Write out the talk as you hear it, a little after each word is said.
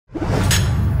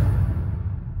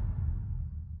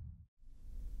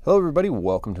Hello everybody,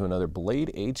 welcome to another Blade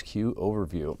HQ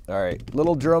overview. All right,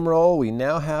 little drum roll, we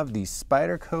now have the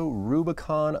Spyderco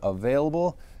Rubicon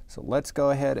available. So let's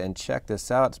go ahead and check this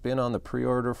out. It's been on the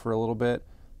pre-order for a little bit,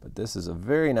 but this is a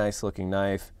very nice looking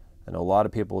knife. I know a lot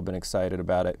of people have been excited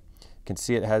about it. You can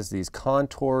see it has these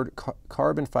contoured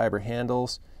carbon fiber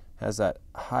handles, has that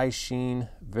high sheen,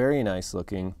 very nice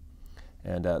looking.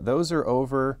 And those are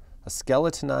over a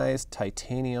skeletonized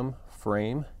titanium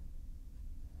frame.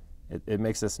 It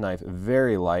makes this knife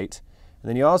very light. And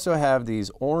then you also have these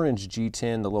orange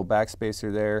G10, the little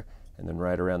backspacer there, and then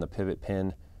right around the pivot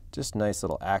pin. Just nice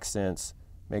little accents,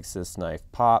 makes this knife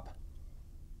pop.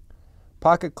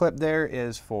 Pocket clip there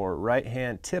is for right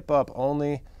hand tip up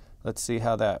only. Let's see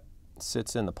how that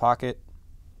sits in the pocket.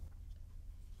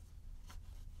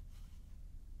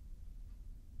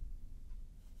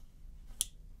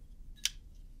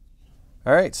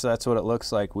 All right, so that's what it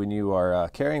looks like when you are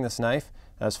carrying this knife.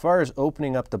 As far as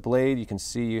opening up the blade, you can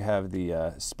see you have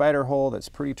the spider hole that's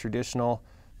pretty traditional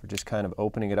for just kind of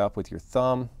opening it up with your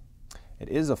thumb. It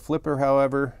is a flipper,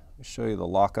 however. Let me show you the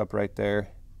lockup right there.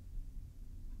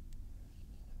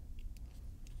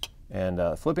 And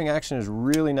flipping action is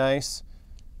really nice.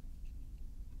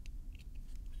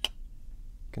 You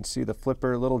can see the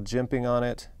flipper, a little jimping on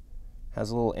it, has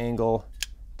a little angle.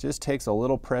 Just takes a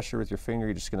little pressure with your finger.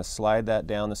 You're just going to slide that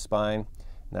down the spine,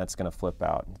 and that's going to flip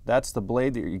out. That's the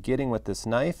blade that you're getting with this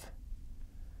knife,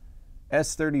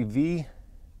 S30V.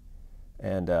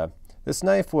 And this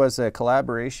knife was a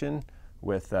collaboration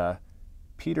with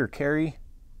Peter Carey.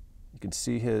 You can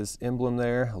see his emblem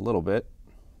there a little bit.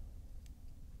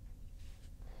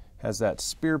 Has that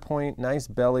spear point, nice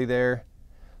belly there.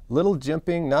 Little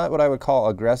jimping, not what I would call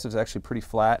aggressive, it's actually pretty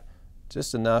flat.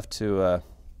 Just enough to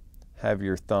have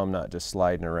your thumb not just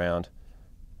sliding around.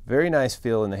 Very nice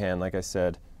feel in the hand, like I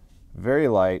said. Very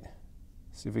light.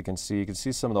 See if we can see. You can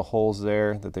see some of the holes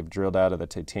there that they've drilled out of the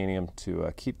titanium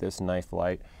to keep this knife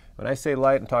light. When I say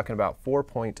light, I'm talking about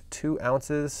 4.2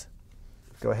 ounces.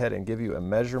 Go ahead and give you a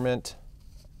measurement.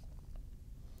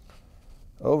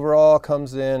 Overall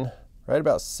comes in right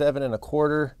about 7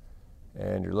 1/4,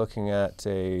 and you're looking at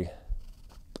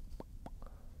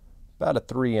about a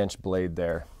 3-inch blade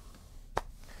there.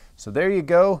 So there you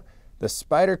go, the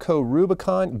Spyderco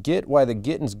Rubicon. Get why the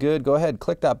getting's good. Go ahead,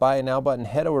 click that Buy It Now button,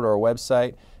 head over to our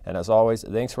website, and as always,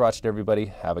 thanks for watching everybody.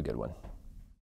 Have a good one.